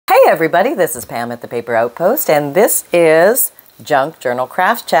everybody, this is Pam at The Paper Outpost, and this is Junk Journal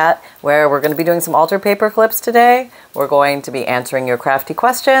Craft Chat, where we're going to be doing some altered paper clips today. We're going to be answering your crafty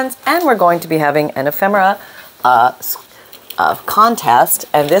questions, and we're going to be having an ephemera contest,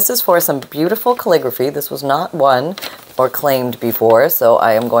 and this is for some beautiful calligraphy. This was not won or claimed before, so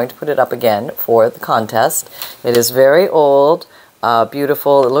I am going to put it up again for the contest. It is very old,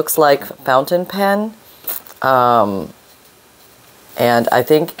 beautiful. It looks like fountain pen. And I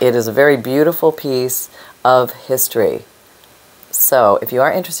think it is a very beautiful piece of history. So if you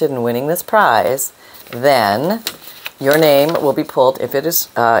are interested in winning this prize, then your name will be pulled if it is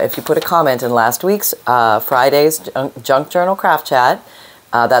if you put a comment in last week's Friday's Junk Journal Craft Chat.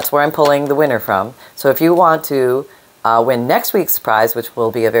 That's where I'm pulling the winner from. So if you want to win next week's prize, which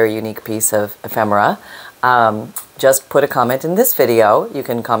will be a very unique piece of ephemera, just put a comment in this video. You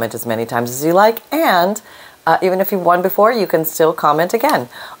can comment as many times as you like, and even if you've won before, you can still comment again.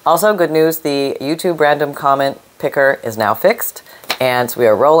 Also, good news, the YouTube random comment picker is now fixed, and so we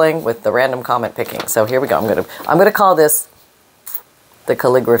are rolling with the random comment picking. So here we go. I'm gonna call this the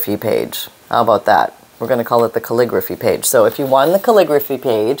calligraphy page. How about that? We're gonna call it the calligraphy page. So if you won the calligraphy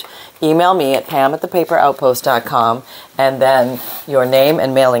page, email me at pam@thepaperoutpost.com, and then your name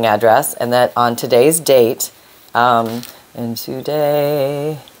and mailing address, and that on today's date, and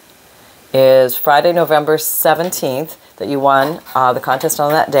today is Friday, November 17th, that you won the contest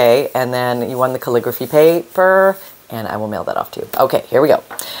on that day, and then you won the calligraphy paper, and I will mail that off to you. Okay, here we go.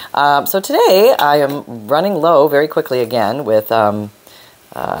 So today I am running low very quickly again with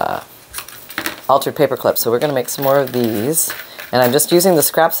altered paper clips. So we're going to make some more of these, and I'm just using the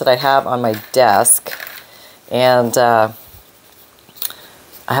scraps that I have on my desk, and I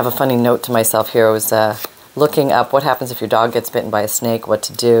have a funny note to myself here. I was looking up what happens if your dog gets bitten by a snake, what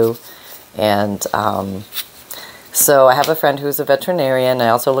to do. And so I have a friend who's a veterinarian. I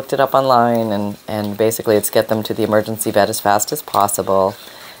also looked it up online, and basically it's get them to the emergency vet as fast as possible,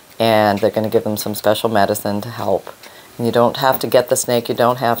 and they're going to give them some special medicine to help. And you don't have to get the snake, you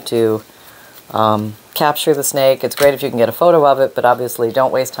don't have to capture the snake. It's great if you can get a photo of it, but obviously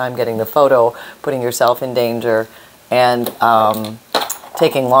don't waste time getting the photo, putting yourself in danger, and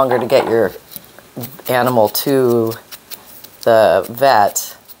taking longer to get your animal to the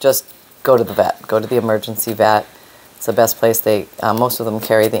vet. Just go to the vet. Go to the emergency vet. It's the best place. They most of them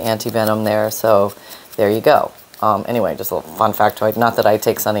carry the anti-venom there, so there you go. Anyway, just a little fun factoid. Not that I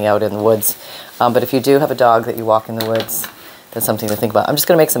take Sunny out in the woods, but if you do have a dog that you walk in the woods, that's something to think about. I'm just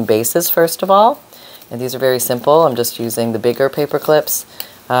going to make some bases first of all, and these are very simple. I'm just using the bigger paper clips.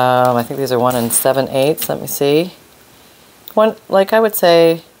 I think these are 1 7/8. Let me see. I would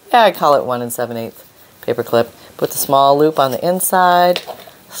say, yeah, I call it 1 7/8 paper clip. Put the small loop on the inside.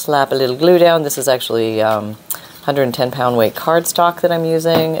 Slap a little glue down. This is actually 110-pound weight cardstock that I'm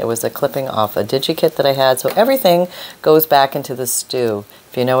using. It was a clipping off a DigiKit that I had, so everything goes back into the stew,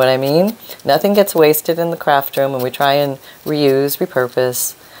 if you know what I mean. Nothing gets wasted in the craft room, and we try and reuse,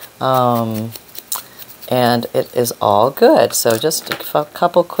 repurpose, and it is all good. So just a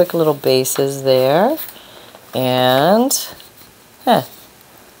couple quick little bases there, and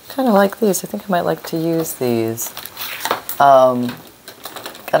kind of like these. I think I might like to use these.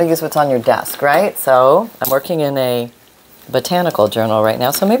 Gotta use what's on your desk, right? So I'm working in a botanical journal right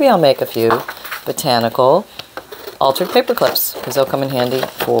now, so maybe I'll make a few botanical altered paper clips, because they'll come in handy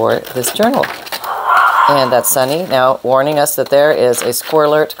for this journal. And that's Sunny now warning us that there is a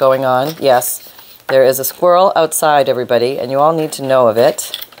squirrel alert going on. Yes, there is a squirrel outside, everybody, and you all need to know of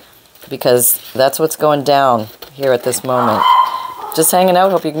it, because that's what's going down here at this moment. Just hanging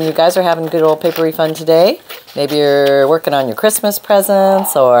out. Hope you guys are having good old papery fun today. Maybe you're working on your Christmas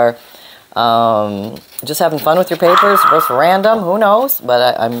presents, or just having fun with your papers. Just random, who knows?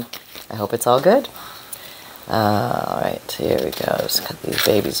 But I hope it's all good. All right, here we go. Just cut these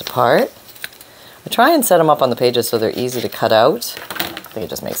babies apart. I try and set them up on the pages so they're easy to cut out. I think it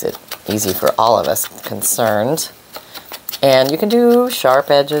just makes it easy for all of us concerned. And you can do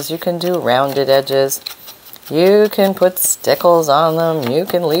sharp edges. You can do rounded edges. You can put stickles on them. You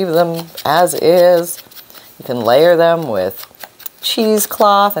can leave them as is. You can layer them with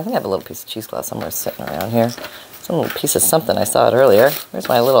cheesecloth. I think I have a little piece of cheesecloth somewhere sitting around here. Some little piece of something. I saw it earlier. Where's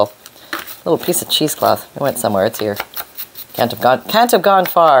my little piece of cheesecloth? It went somewhere. It's here. Can't have gone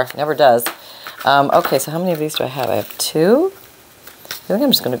far. Never does. Okay, so how many of these do I have? I have 2. I think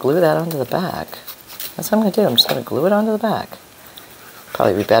I'm just going to glue that onto the back. That's what I'm going to do. I'm just going to glue it onto the back.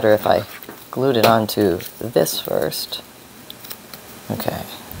 Probably be better if I glued it onto this first. Okay,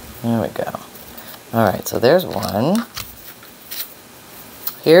 there we go. All right, so there's 1.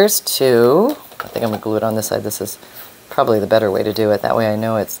 Here's 2. I think I'm gonna glue it on this side. This is probably the better way to do it. That way I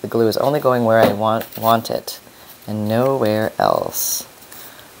know it's the glue is only going where I want it and nowhere else.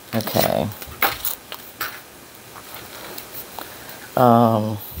 Okay.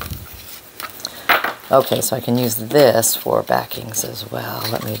 Okay, so I can use this for backings as well.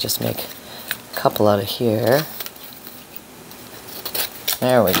 Let me just make a couple out of here.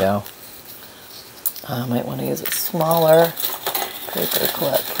 There we go. I might want to use a smaller paper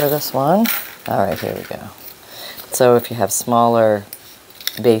clip for this one. All right, here we go. So if you have smaller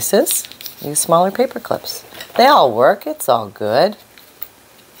bases, use smaller paper clips. They all work. It's all good.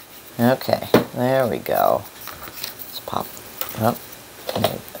 Okay, there we go. Let's pop up.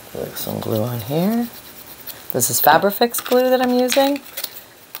 Put some glue on here. This is Fabrifix glue that I'm using,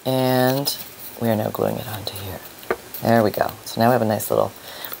 and we are now gluing it onto here. There we go. So now we have a nice little,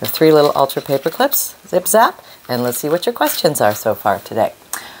 we have 3 little ultra paper clips, zip zap, and let's see what your questions are so far today.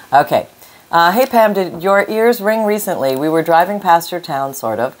 Okay. Hey Pam, did your ears ring recently? We were driving past your town,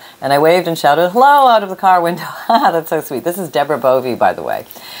 sort of, and I waved and shouted hello out of the car window. That's so sweet. This is Deborah Bovey, by the way.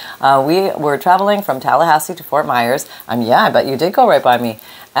 We were traveling from Tallahassee to Fort Myers. Yeah, I bet you did go right by me.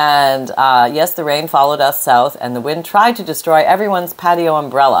 And yes, the rain followed us south, and the wind tried to destroy everyone's patio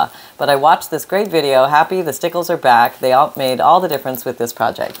umbrella. But I watched this great video. Happy the stickles are back. They all made all the difference with this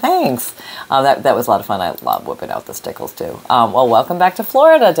project. Thanks. That was a lot of fun. I love whipping out the stickles too. Well, welcome back to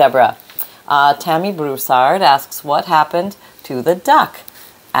Florida, Deborah. Tammy Broussard asks, what happened to the duck?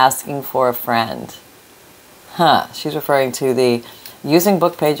 Asking for a friend. She's referring to the using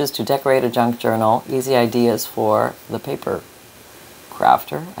book pages to decorate a junk journal. Easy ideas for the paper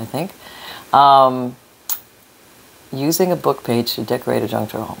crafter, I think. Using a book page to decorate a junk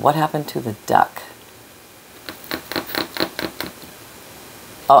journal. What happened to the duck?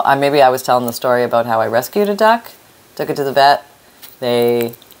 Oh, maybe I was telling the story about how I rescued a duck, took it to the vet.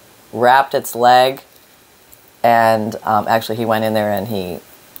 They wrapped its leg, and actually he went in there and he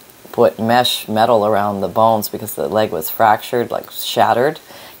put mesh metal around the bones because the leg was fractured, like shattered.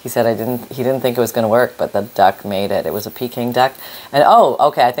 He said he didn't think it was going to work, but the duck made it. It was a Peking duck. And oh,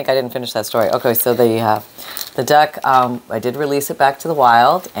 okay, I think I didn't finish that story. Okay, so the duck, I did release it back to the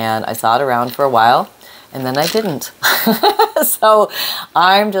wild, and I saw it around for a while, and then I didn't. So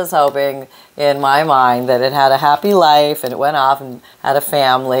I'm just hoping in my mind that it had a happy life and it went off and had a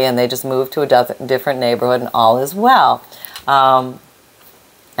family and they just moved to a different neighborhood and all is well. And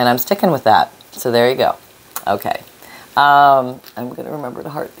I'm sticking with that. So there you go. Okay. I'm going to remember to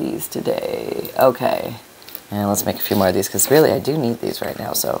heart these today. Okay. And let's make a few more of these because really I do need these right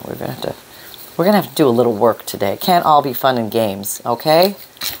now. So we're going to have to do a little work today. It can't all be fun and games. Okay.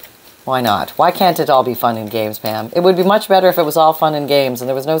 Why not? Why can't it all be fun and games, Pam? It would be much better if it was all fun and games and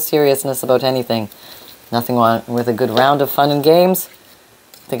there was no seriousness about anything. Nothing wrong with a good round of fun and games.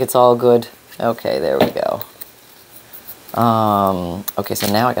 I think it's all good. Okay, there we go. Okay, so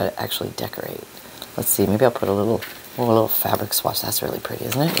now I got to actually decorate. Let's see, maybe I'll put a little fabric swatch. That's really pretty,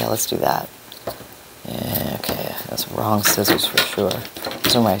 isn't it? Yeah, let's do that. Yeah, okay, that's wrong scissors for sure.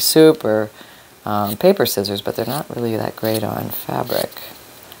 These are my super paper scissors, but they're not really that great on fabric.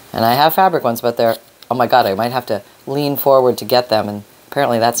 And I have fabric ones, but they're, oh my God, I might have to lean forward to get them, and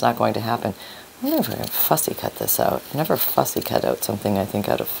apparently that's not going to happen. I wonder if I can fussy cut this out. I never fussy cut out something, I think,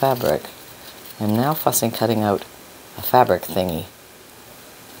 out of fabric. I'm now fussy cutting out a fabric thingy.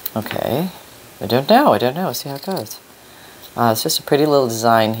 Okay. I don't know. See how it goes. It's just a pretty little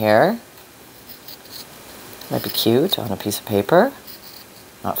design here. Might be cute on a piece of paper.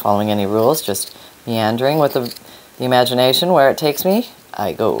 Not following any rules, just meandering with the imagination where it takes me.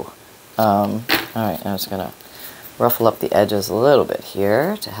 I go. All right, I'm just going to ruffle up the edges a little bit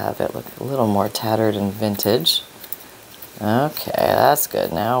here to have it look a little more tattered and vintage. Okay, that's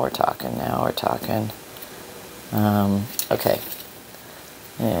good. Now we're talking. Okay.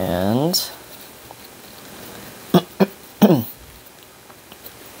 And...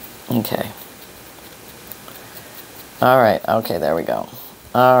 okay. All right, okay, there we go.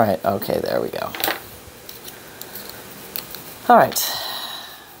 All right, okay, there we go. All right.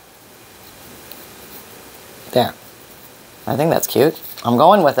 There. I think that's cute. I'm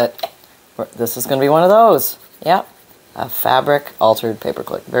going with it. This is going to be one of those. Yep. A fabric altered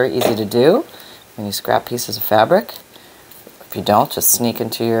paperclip. Very easy to do when you scrap pieces of fabric. If you don't, just sneak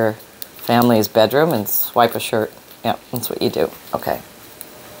into your family's bedroom and swipe a shirt. Yep, that's what you do. Okay.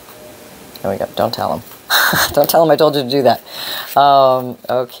 There we go. Don't tell them. Don't tell them I told you to do that.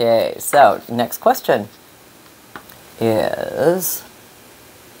 Okay, so next question is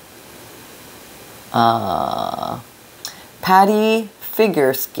Patty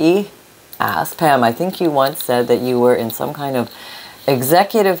Figurski asked, Pam, I think you once said that you were in some kind of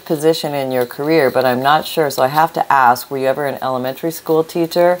executive position in your career, but I'm not sure. So I have to ask, were you ever an elementary school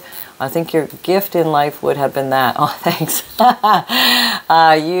teacher? I think your gift in life would have been that. Oh, thanks.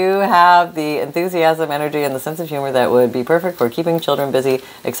 You have the enthusiasm, energy, and the sense of humor that would be perfect for keeping children busy,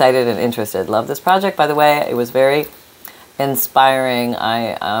 excited, and interested. Love this project, by the way. It was very inspiring.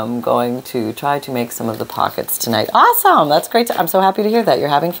 I am going to try to make some of the pockets tonight. Awesome. That's great. I'm so happy to hear that. You're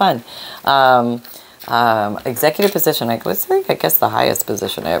having fun. Executive position. I guess the highest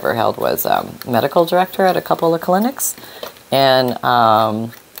position I ever held was medical director at a couple of clinics, and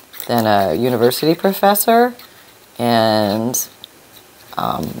then a university professor, and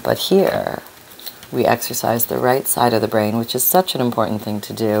but here we exercise the right side of the brain, which is such an important thing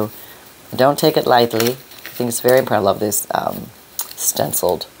to do. Don't take it lightly. I think it's very important. I love this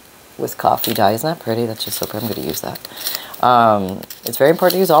stenciled with coffee dye. Isn't that pretty? That's just so pretty. I'm going to use that. It's very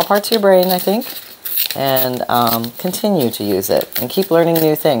important to use all parts of your brain, I think, and continue to use it and keep learning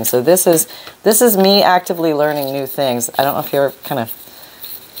new things. So this is me actively learning new things. I don't know if you're kind of,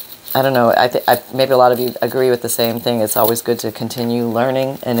 I don't know, maybe a lot of you agree with the same thing. It's always good to continue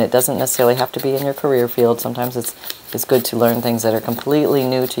learning, and it doesn't necessarily have to be in your career field. Sometimes it's good to learn things that are completely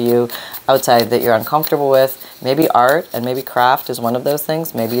new to you, outside, that you're uncomfortable with. Maybe art and maybe craft is one of those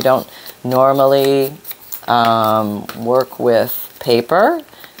things. Maybe you don't normally work with paper.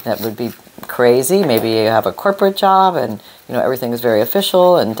 That would be crazy. Maybe you have a corporate job and everything is very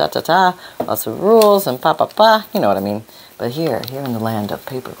official and lots of rules and you know what I mean. But here in the land of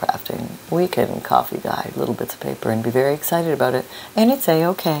paper crafting, we can coffee dye little bits of paper and be very excited about it, and it's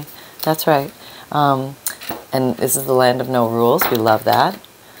a-okay. That's right. And this is the land of no rules. We love that.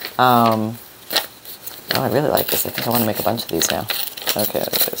 Oh, I really like this. I think I want to make a bunch of these now. Okay,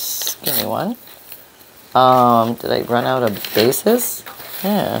 just give me one. Did I run out of bases?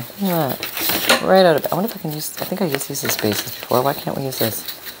 Yeah, look at that. Right out of, I wonder if I can use, I think I used these as bases before. Why can't we use this?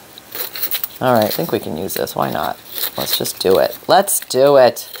 All right, I think we can use this. Why not? Let's just do it. Let's do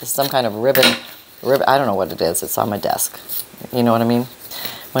it. This is some kind of ribbon. I don't know what it is. It's on my desk. You know what I mean?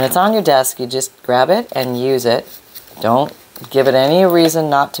 When it's on your desk, you just grab it and use it. Don't give it any reason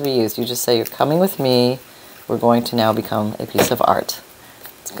not to be used. You just say, you're coming with me. We're going to now become a piece of art.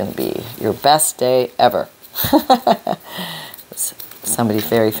 It's going to be your best day ever. Somebody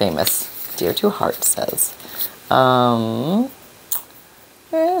very famous, dear to heart, says. Maybe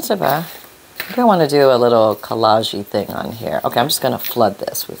I want to do a little collage-y thing on here. Okay, I'm just going to flood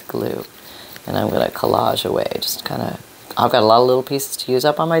this with glue. And I'm going to collage away. Just kind of, I've got a lot of little pieces to use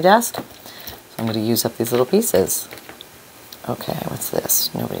up on my desk. So I'm going to use up these little pieces. Okay, what's this?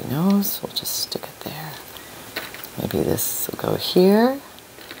 Nobody knows. We'll just stick it there. Maybe this will go here.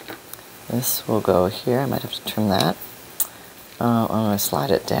 This will go here. I might have to trim that. I'm going to slide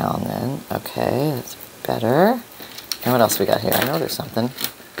it down then. Okay, that's better. And what else we got here? I know there's something.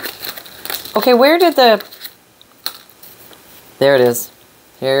 Okay, where did the... There it is.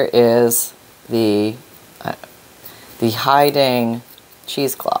 Here is the hiding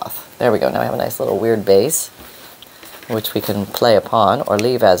cheesecloth. There we go. Now we have a nice little weird base, which we can play upon or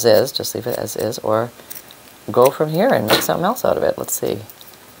leave as is. Just leave it as is, or go from here and make something else out of it. Let's see.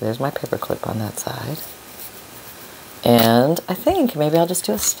 There's my paper clip on that side. And I think maybe I'll just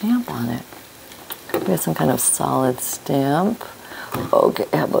do a stamp on it. Maybe some kind of solid stamp. Okay,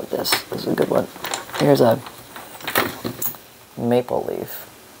 how about this? This is a good one. Here's a maple leaf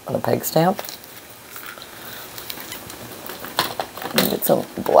on a peg stamp. Get some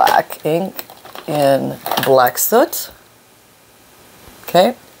black ink in black soot.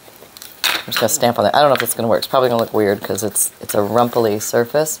 Okay. I'm just going to stamp on that. I don't know if it's going to work. It's probably going to look weird because it's a rumply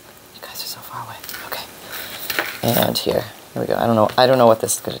surface. You guys are so far away. Okay. And here we go. I don't know what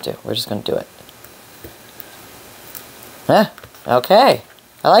this is going to do. We're just going to do it. Okay.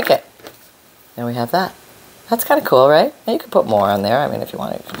 I like it. Now we have that. That's kind of cool, right? And you can put more on there. I mean, if you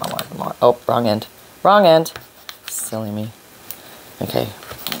want to, come on, more. Oh, wrong end. Wrong end. Silly me. Okay.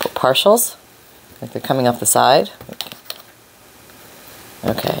 Put partials. Like they're coming off the side.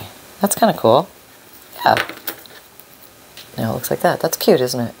 Okay. That's kind of cool. Yeah. Now it looks like that. That's cute,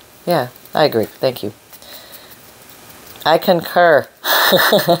 isn't it? Yeah, I agree. Thank you. I concur.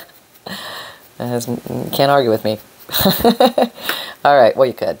 Can't argue with me. All right. Well,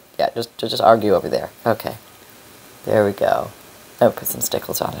 you could. Yeah, just argue over there. Okay. There we go. Oh, put some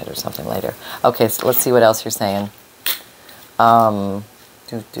stickles on it or something later. Okay, so let's see what else you're saying. Pam.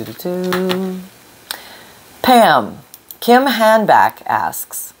 Kim Handback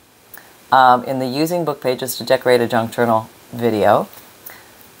asks, in the using book pages to decorate a junk journal video,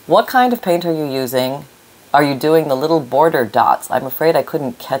 what kind of paint are you using? Are you doing the little border dots? I'm afraid I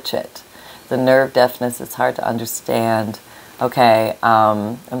couldn't catch it. The nerve deafness is hard to understand. Okay,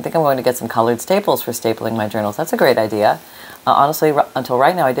 I think I'm going to get some colored staples for stapling my journals. That's a great idea. Honestly, until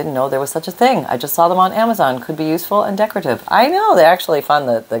right now, I didn't know there was such a thing. I just saw them on Amazon. Could be useful and decorative. I know, they're actually fun,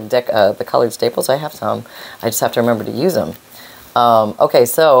 the colored staples. I have some. I just have to remember to use them. Okay,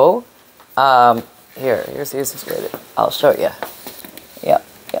 so, here's the easiest way to, I'll show you. Yep,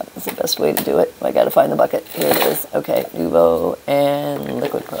 that's the best way to do it. I gotta find the bucket. Here it is. Okay, Nuvo and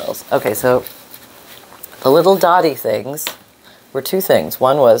liquid pearls. Okay, so the little dotty things were two things.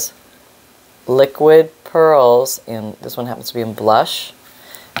 One was liquid pearls, and this one happens to be in blush.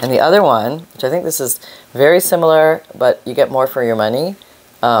 And the other one, which I think this is very similar, but you get more for your money,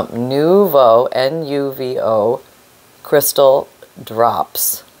 Nuvo, N-U-V-O, crystal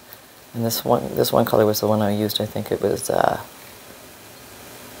drops. And this one color was the one I used. I think it was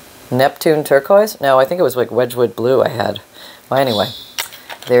Neptune turquoise. No, I think it was like Wedgwood blue I had. Well, anyway,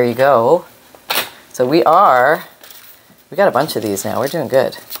 there you go. So we got a bunch of these now. We're doing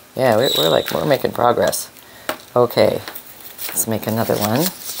good. Yeah, we're making progress. Okay, let's make another one.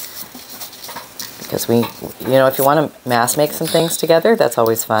 Because if you want to mass make some things together, that's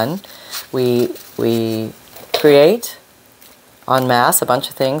always fun. We create en masse a bunch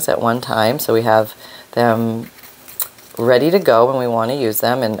of things at one time, so we have them ready to go when we want to use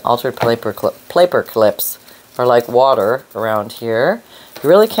them. And altered paper clips are like water around here. You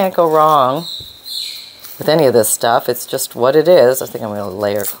really can't go wrong with any of this stuff. It's just what it is. I think I'm going to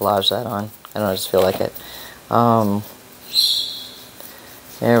layer collage that on. I don't know, I just feel like it.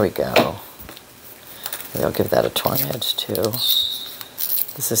 There we go. Maybe I'll give that a torn edge too.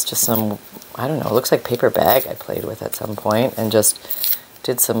 This is just some, I don't know, it looks like paper bag I played with at some point, and just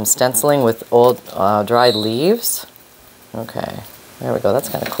did some stenciling with old dried leaves. Okay, there we go. That's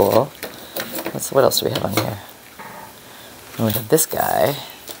kind of cool. What else do we have on here? And we have this guy.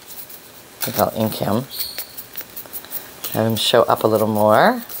 I think I'll ink him. Have him show up a little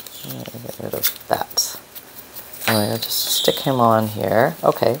more. Get rid of that. I'll just stick him on here.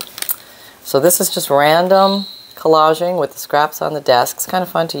 Okay. So this is just random collaging with the scraps on the desk. It's kind of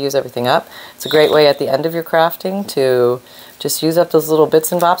fun to use everything up. It's a great way at the end of your crafting to just use up those little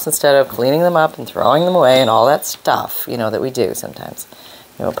bits and bobs instead of cleaning them up and throwing them away and all that stuff, that we do sometimes.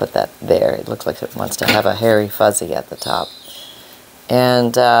 We'll put that there. It looks like it wants to have a hairy fuzzy at the top.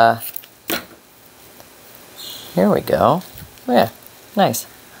 And here we go. Yeah, nice.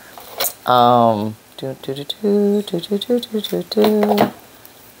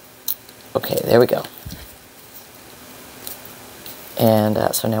 Okay, there we go.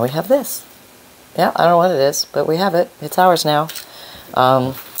 And so now we have this. Yeah, I don't know what it is, but we have it. It's ours now.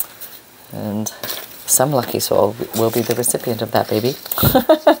 And some lucky soul will be the recipient of that baby.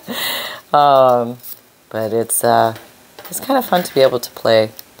 But it's kind of fun to be able to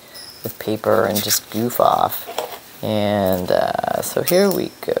play with paper and just goof off. And so here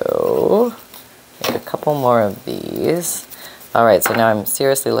we go. Make a couple more of these. All right, so now I'm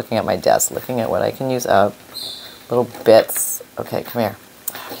seriously looking at my desk, looking at what I can use up. Little bits. Okay, come here.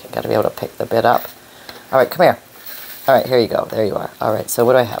 You got to be able to pick the bit up. All right, come here. All right, here you go. There you are. All right, so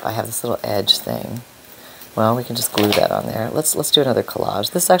what do I have? I have this little edge thing. Well, we can just glue that on there. Let's do another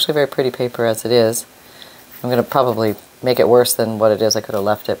collage. This is actually very pretty paper as it is. I'm going to probably make it worse than what it is. I could have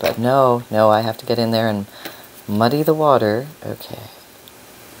left it, but no, I have to get in there and muddy the water. Okay.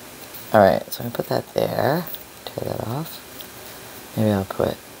 All right, so I'm going to put that there. Tear that off. Maybe I'll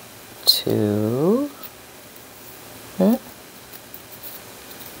put 2.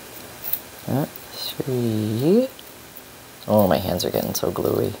 3. Oh, my hands are getting so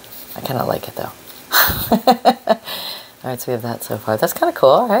gluey. I kind of like it though. Alright, so we have that so far. That's kind of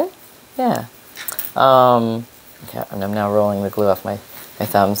cool, right? Yeah. Okay, and I'm now rolling the glue off my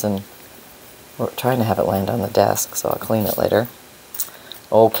thumbs, and we're trying to have it land on the desk, so I'll clean it later.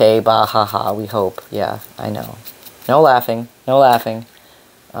 Okay, bah ha ha, we hope. Yeah, I know. No laughing, no laughing.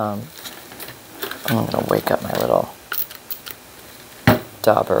 I'm going to wake up my little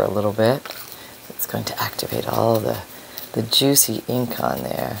dauber a little bit. It's going to activate all of the juicy ink on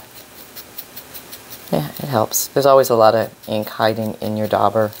there. Yeah, it helps. There's always a lot of ink hiding in your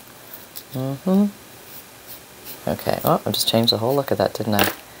dauber. Okay, oh, I just changed the whole look of that, didn't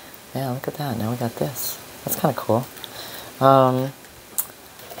I? Yeah, look at that. Now we got this. That's kind of cool.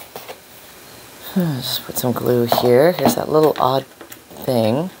 Just put some glue here. Here's that little odd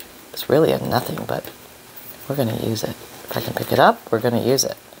thing. It's really a nothing, but we're going to use it. If I can pick it up, we're going to use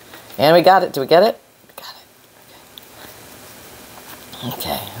it. And we got it. Do we get it? We got it.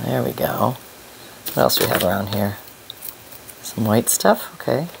 Okay, there we go. What else do we have around here? Some white stuff?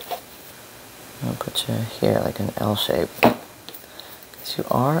 Okay. I'll put you here like an L shape. Because you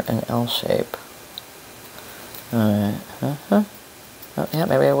are an L shape. Alright. Oh, yeah,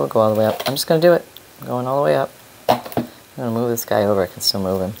 maybe I will go all the way up. I'm just going to do it. I'm going all the way up. I'm going to move this guy over. I can still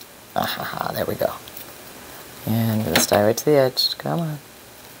move him. Ah, there we go. And this tie right to the edge. Come on.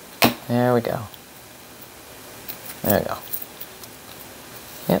 There we go. There we go.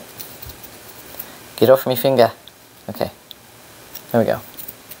 Yep. Get off my finger. Okay. There we go.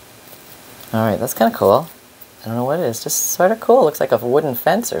 Alright, that's kind of cool. I don't know what it is. Just sort of cool. Looks like a wooden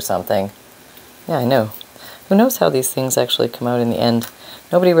fence or something. Yeah, I know. Who knows how these things actually come out in the end?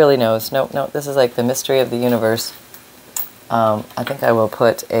 Nobody really knows. No, this is like the mystery of the universe. I think I will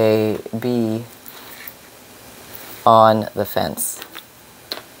put a bee on the fence.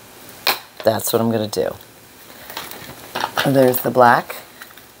 That's what I'm going to do. And there's the black.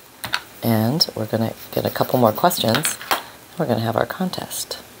 And we're going to get a couple more questions. We're going to have our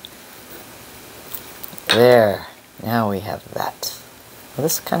contest. There. Now we have that. Well,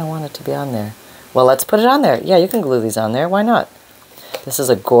 this kind of wanted to be on there. Well, let's put it on there. Yeah, you can glue these on there. Why not? This is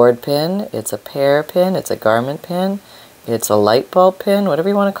a gourd pin. It's a pear pin. It's a garment pin. It's a light bulb pin. Whatever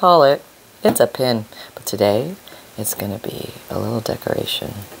you want to call it. It's a pin. But today, it's going to be a little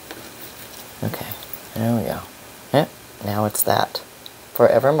decoration. Okay. There we go. Yeah. Now it's that.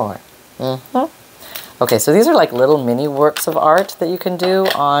 Forevermore. Okay, so these are like little mini works of art that you can do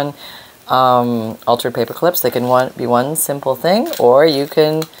on altered paper clips. They can be one simple thing, or you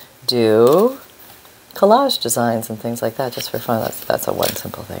can do collage designs and things like that just for fun. That's a one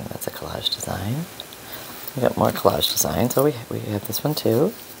simple thing. That's a collage design. We got more collage designs. So we have this one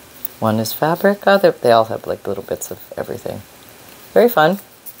too. One is fabric. Oh, they all have like little bits of everything. Very fun.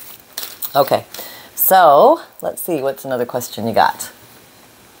 Okay, so let's see. What's another question you got?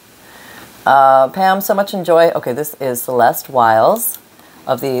 Pam, so much enjoy. Okay, this is Celeste Wiles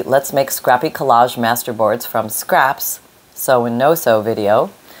of the Let's Make Scrappy Collage Masterboards from Scraps Sew and No Sew video.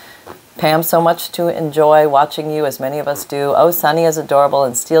 Pam, so much to enjoy watching you, as many of us do. Oh, Sonny is adorable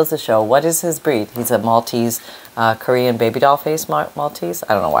and steals the show. What is his breed? He's a Maltese, Korean baby doll face Maltese.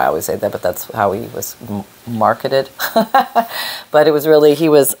 I don't know why I always say that, but that's how he was marketed. But it was really, he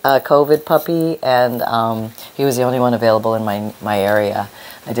was a COVID puppy, and he was the only one available in my area.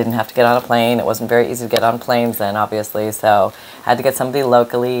 I didn't have to get on a plane. It wasn't very easy to get on planes then, obviously, so had to get somebody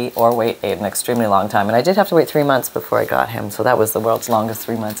locally or wait an extremely long time. And I did have to wait 3 months before I got him, so that was the world's longest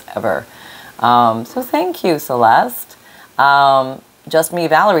 3 months ever. So thank you, Celeste. Just Me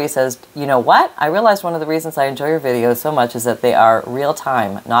Valerie says, you know what? I realized one of the reasons I enjoy your videos so much is that they are real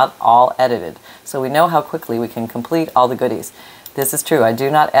time, not all edited. So we know how quickly we can complete all the goodies. This is true. I do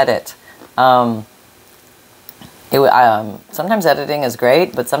not edit. Sometimes editing is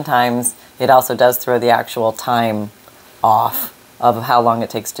great, but sometimes it also does throw the actual time off of how long it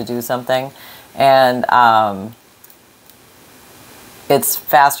takes to do something. And it's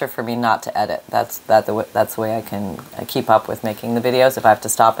faster for me not to edit. That's the way I keep up with making the videos. If I have to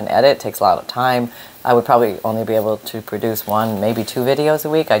stop and edit, it takes a lot of time. I would probably only be able to produce 1, maybe 2 videos a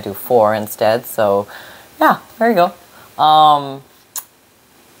week. I do 4 instead. So yeah, there you go.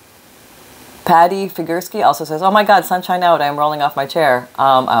 Patty Figurski also says, oh my God, sunshine out. I am rolling off my chair.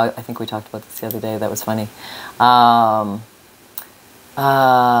 I think we talked about this the other day. That was funny.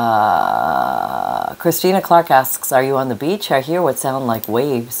 Christina Clark asks, are you on the beach? I hear what sound like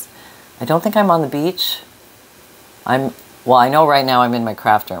waves. I don't think I'm on the beach. Well, I know right now I'm in my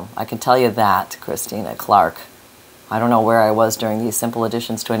craft room. I can tell you that, Christina Clark. I don't know where I was during these Simple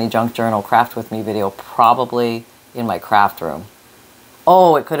Additions to Any Junk Journal Craft With Me video. Probably in my craft room.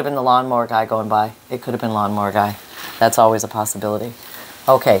 Oh, it could have been the lawnmower guy going by. It could have been lawnmower guy. That's always a possibility.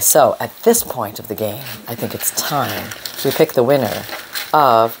 Okay, so at this point of the game, I think it's time to pick the winner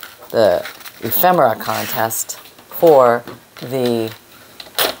of the Ephemera contest for the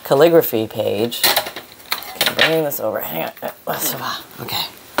calligraphy page. Okay, I'm bringing this over. Hang on. Okay.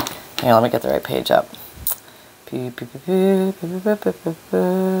 Hang on, let me get the right page up. What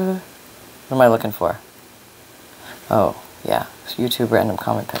am I looking for? Oh, yeah. YouTube random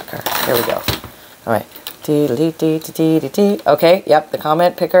comment picker. Here we go. All right. Okay, yep, the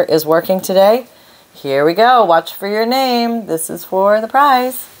comment picker is working today. Here we go. Watch for your name. This is for the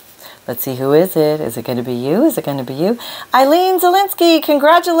prize. Let's see, who is it? Is it going to be you? Is it going to be you? Eileen Zielinski,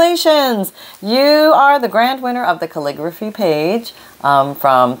 congratulations. You are the grand winner of the calligraphy page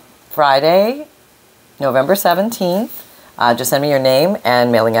from Friday, November 17th. Just send me your name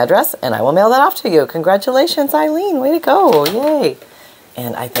and mailing address, and I will mail that off to you. Congratulations, Eileen. Way to go. Yay.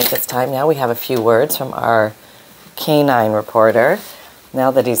 And I think it's time now. We have a few words from our canine reporter.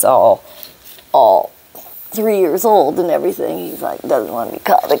 Now that he's all 3 years old and everything, he's like, doesn't want to be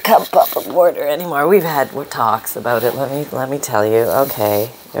called a cub pup reporter anymore. We've had talks about it. Let me tell you. Okay,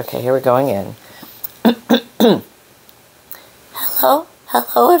 here we're going in. Hello,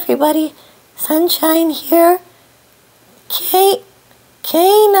 hello everybody. Sunshine here.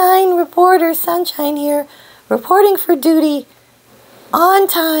 K9 reporter Sunshine here, reporting for duty, on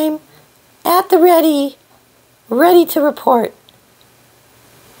time, at the ready to report.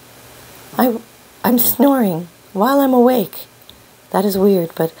 I'm snoring while I'm awake. That is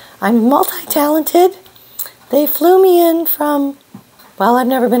weird, but I'm multi-talented. They flew me in from, well, I've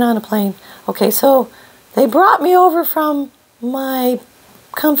never been on a plane. Okay, so they brought me over from my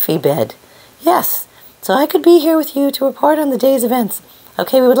comfy bed. Yes, so I could be here with you to report on the day's events.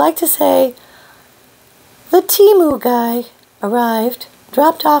 Okay, we would like to say the Temu guy arrived,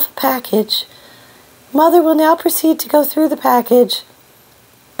 dropped off a package. Mother will now proceed to go through the package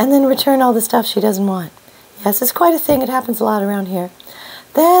and then return all the stuff she doesn't want. Yes, it's quite a thing. It happens a lot around here.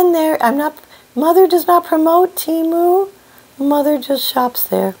 Then Mother does not promote Temu. Mother just shops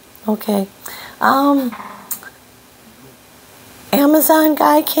there. Okay. Amazon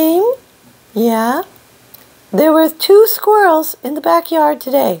guy came. Yeah. There were 2 squirrels in the backyard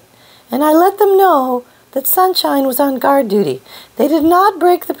today, and I let them know that Sunshine was on guard duty. They did not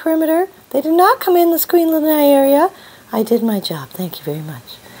break the perimeter. They did not come in the screen lanai area. I did my job. Thank you very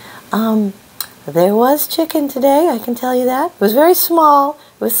much. There was chicken today, I can tell you that. It was very small.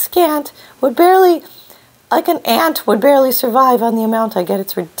 It was scant. Would barely, like an ant, would barely survive on the amount I get.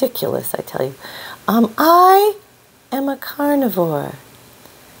 It's ridiculous, I tell you. I am a carnivore.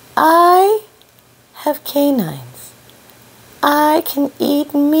 I have canines. I can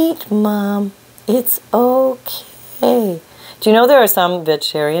eat meat, Mom. It's okay. Do you know there are some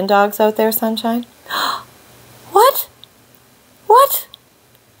vegetarian dogs out there, Sunshine? What? What?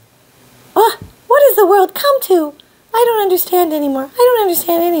 What has the world come to? I don't understand anymore. I don't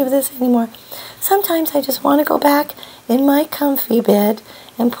understand any of this anymore. Sometimes I just want to go back in my comfy bed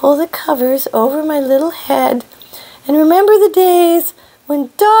and pull the covers over my little head and remember the days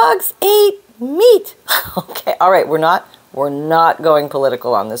when dogs ate meat. Okay, all right, we're not going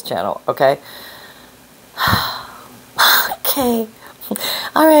political on this channel, okay? Okay.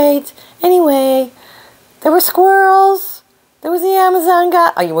 All right. Anyway, there were squirrels. There was the Amazon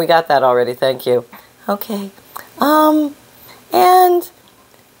guy. Oh, we got that already. Thank you. Okay.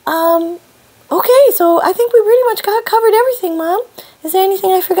 Okay, so I think we pretty much covered everything, Mom. Is there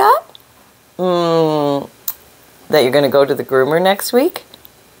anything I forgot? That you're going to go to the groomer next week?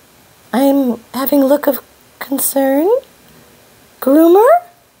 I'm having a look of concern. Groomer?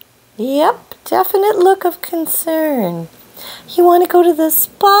 Yep, definite look of concern. You want to go to the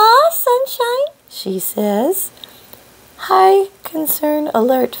spa, Sunshine? She says. High concern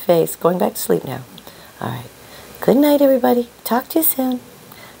alert face. Going back to sleep now. All right. Good night, everybody. Talk to you soon.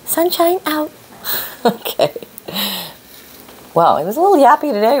 Sunshine out. Okay. Well, he was a little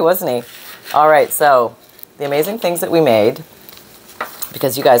yappy today, wasn't he? All right, so the amazing things that we made,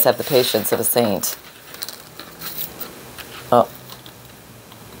 because you guys have the patience of a saint. Oh.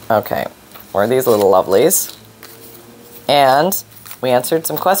 Okay. Were these little lovelies? And we answered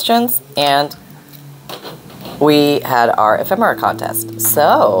some questions, and we had our ephemera contest.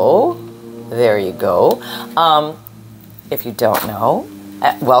 So, there you go. If you don't know,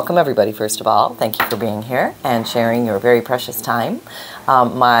 welcome everybody, first of all. Thank you for being here and sharing your very precious time.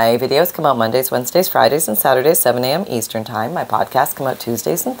 My videos come out Mondays, Wednesdays, Fridays, and Saturdays, 7 a.m. Eastern Time. My podcasts come out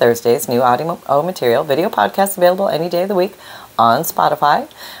Tuesdays and Thursdays. New audio material, video podcasts available any day of the week on Spotify.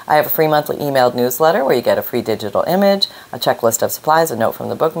 I have a free monthly emailed newsletter where you get a free digital image, a checklist of supplies, a note from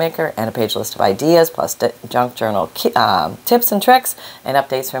the bookmaker, and a page list of ideas, plus junk journal tips and tricks and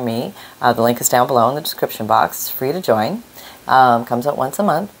updates from me. The link is down below in the description box. It's free to join. Comes out once a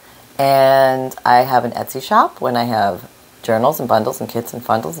month. And I have an Etsy shop when I have journals and bundles and kits and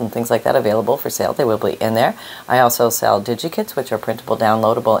fundles and things like that available for sale. They will be in there. I also sell digikits, which are printable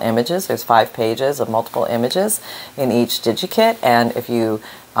downloadable images. There's 5 pages of multiple images in each digikit, and if you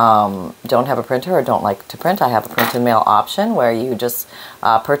don't have a printer or don't like to print, I have a print and mail option where you just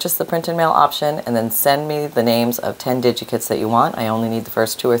purchase the print and mail option and then send me the names of 10 digikits that you want. I only need the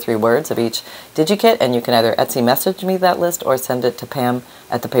first 2 or 3 words of each digikit, and you can either Etsy message me that list or send it to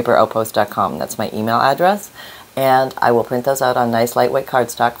pam@thepaperoutpost.com. That's my email address. And I will print those out on nice lightweight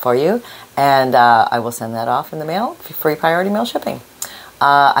cardstock for you, and I will send that off in the mail for free priority mail shipping.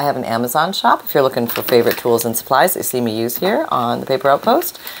 I have an Amazon shop if you're looking for favorite tools and supplies that you see me use here on the Paper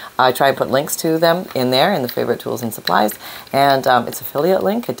Outpost. I try and put links to them in there in the favorite tools and supplies, and it's affiliate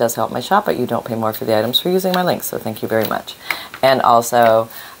link. It does help my shop, but you don't pay more for the items for using my links, so thank you very much. And also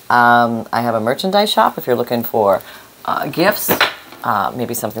I have a merchandise shop if you're looking for gifts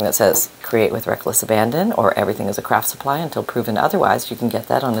maybe something that says create with reckless abandon, or everything is a craft supply until proven otherwise. You can get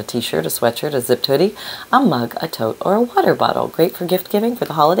that on a t-shirt, a sweatshirt, a zipped hoodie, a mug, a tote, or a water bottle. Great for gift giving for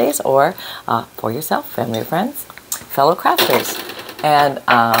the holidays, or for yourself, family or friends, fellow crafters. And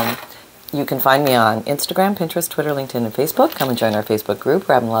you can find me on Instagram, Pinterest, Twitter, LinkedIn, and Facebook. Come and join our Facebook group.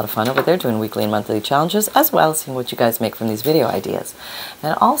 We're having a lot of fun over there, doing weekly and monthly challenges, as well as seeing what you guys make from these video ideas.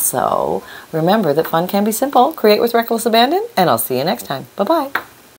 And also, remember that fun can be simple. Create with reckless abandon, and I'll see you next time. Bye-bye.